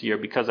something this year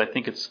because I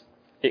think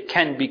it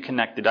can be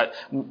connected.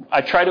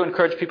 I try to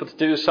encourage people to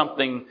do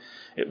something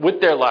with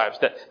their lives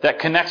that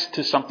connects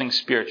to something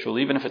spiritual,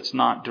 even if it's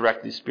not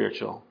directly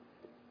spiritual.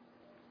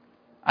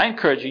 I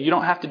encourage you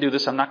don't have to do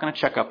this. I'm not going to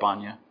check up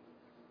on you.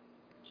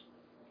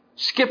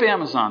 Skip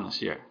Amazon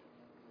this year.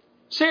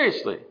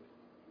 Seriously.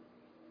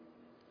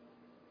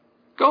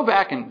 Go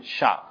back and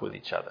shop with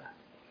each other.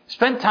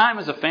 Spend time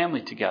as a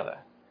family together.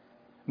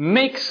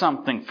 Make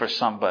something for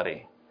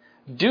somebody.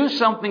 Do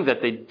something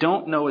that they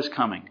don't know is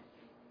coming.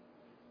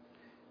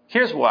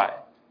 Here's why.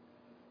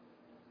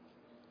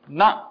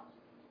 Not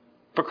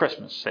for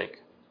Christmas' sake.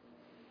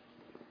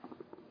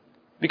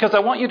 Because I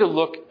want you to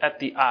look at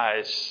the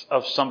eyes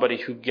of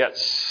somebody who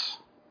gets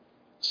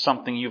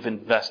something you've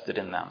invested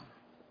in them.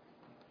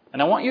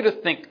 And I want you to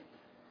think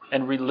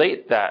and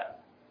relate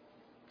that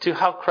to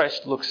how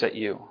Christ looks at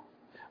you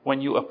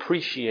when you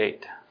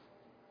appreciate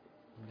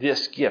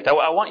this gift.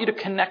 I want you to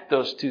connect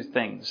those two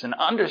things and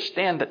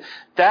understand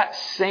that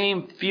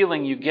same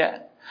feeling you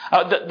get,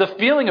 the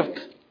feeling of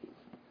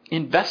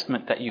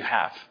investment that you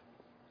have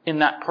in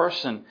that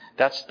person,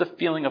 that's the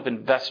feeling of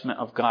investment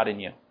of God in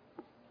you.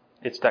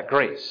 It's that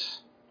grace.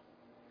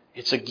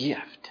 It's a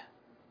gift.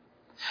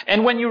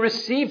 And when you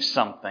receive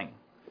something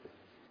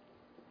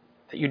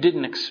that you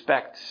didn't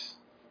expect,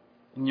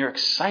 and you're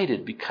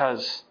excited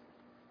because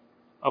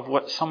of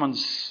what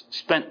someone's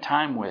spent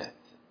time with,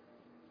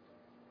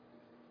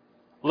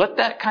 let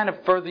that kind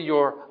of further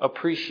your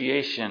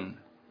appreciation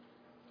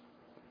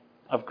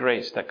of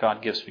grace that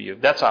God gives for you.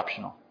 That's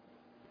optional.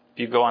 If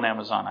you go on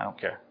Amazon, I don't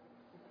care.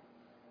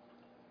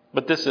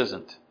 But this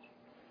isn't.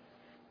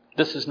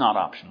 This is not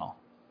optional.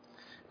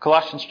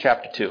 Colossians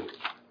chapter 2.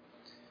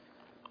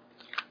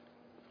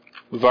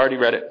 We've already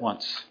read it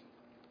once.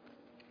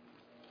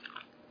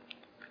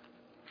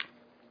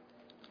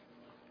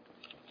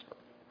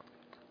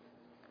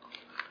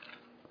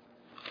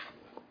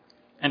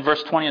 And in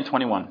verse 20 and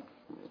 21.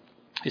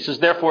 He says,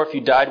 therefore, if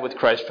you died with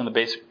Christ from the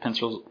basic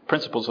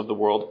principles of the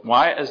world,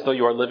 why, as though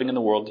you are living in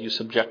the world, do you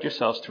subject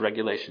yourselves to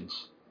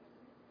regulations?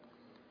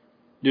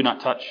 Do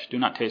not touch, do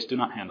not taste, do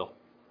not handle.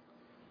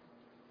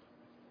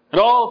 It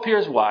all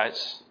appears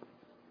wise,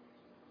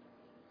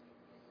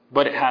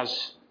 but it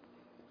has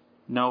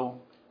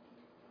no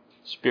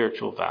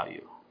spiritual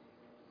value.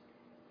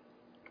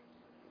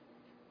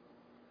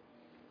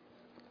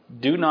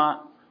 Do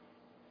not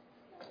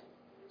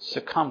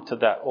succumb to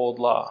that old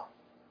law.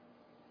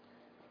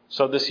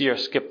 So this year,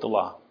 skip the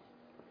law.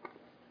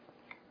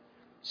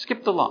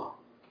 Skip the law.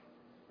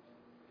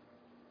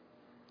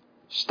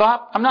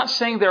 Stop. I'm not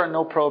saying there are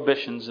no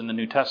prohibitions in the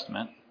New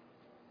Testament,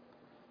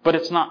 but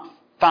it's not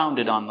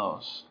founded on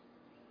those.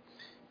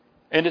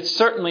 And it's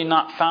certainly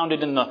not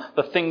founded in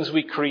the things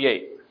we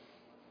create.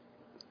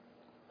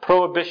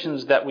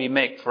 Prohibitions that we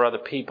make for other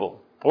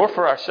people, or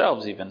for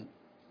ourselves even.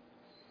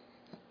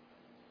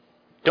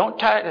 Don't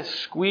try to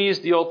squeeze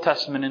the Old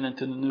Testament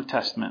into the New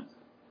Testament.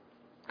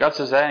 God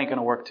says that ain't going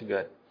to work too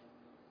good.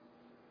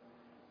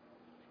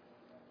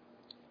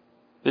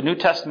 The New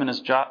Testament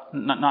is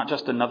not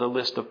just another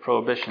list of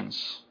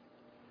prohibitions.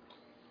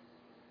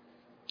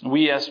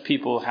 We as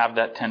people have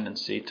that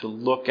tendency to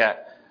look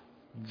at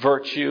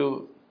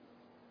virtue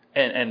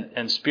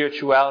and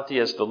spirituality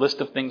as the list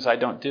of things I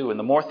don't do. And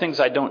the more things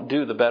I don't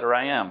do, the better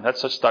I am.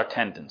 That's just our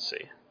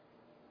tendency.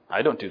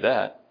 I don't do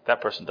that. That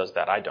person does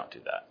that. I don't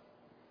do that.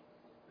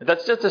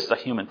 That's just a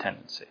human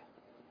tendency.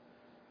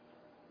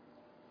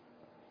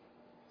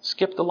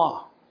 Skip the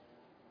law.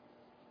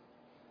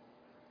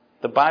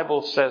 The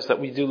Bible says that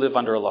we do live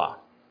under a law.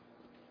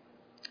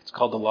 It's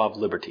called the law of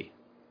liberty.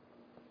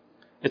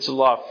 It's a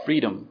law of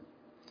freedom,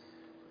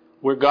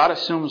 where God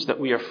assumes that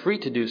we are free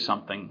to do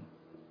something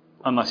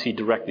unless He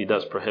directly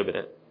does prohibit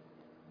it.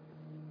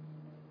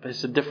 But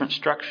it's a different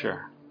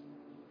structure.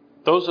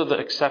 Those are the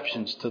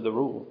exceptions to the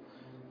rule.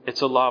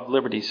 It's a law of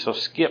liberty, so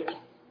skip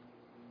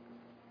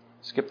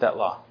that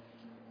law.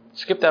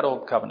 Skip that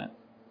old covenant.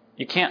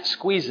 You can't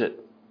squeeze it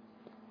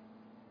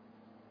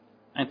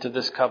into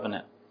this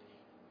covenant.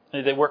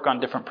 They work on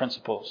different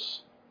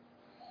principles.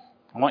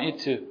 I want you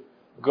to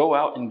go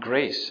out in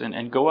grace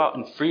and go out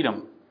in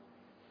freedom.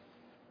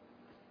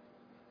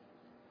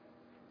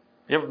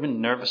 You ever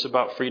been nervous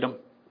about freedom?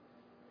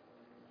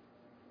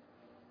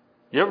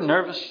 You ever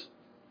nervous?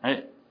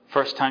 Right?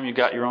 First time you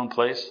got your own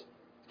place?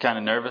 Kind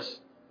of nervous?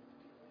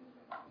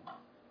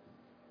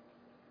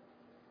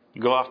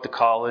 You go off to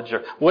college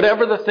or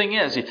whatever the thing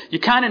is.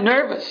 You're kind of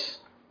nervous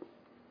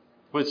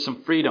with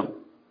some freedom.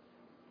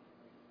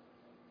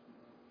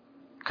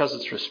 Because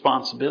it's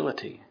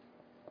responsibility.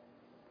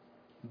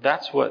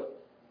 That's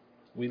what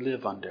we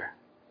live under.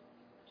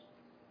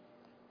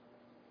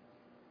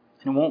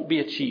 And it won't be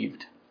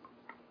achieved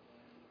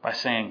by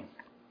saying,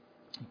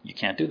 you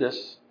can't do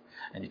this,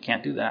 and you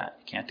can't do that,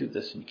 you can't do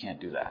this, and you can't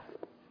do that.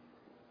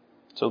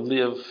 So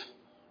live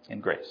in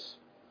grace.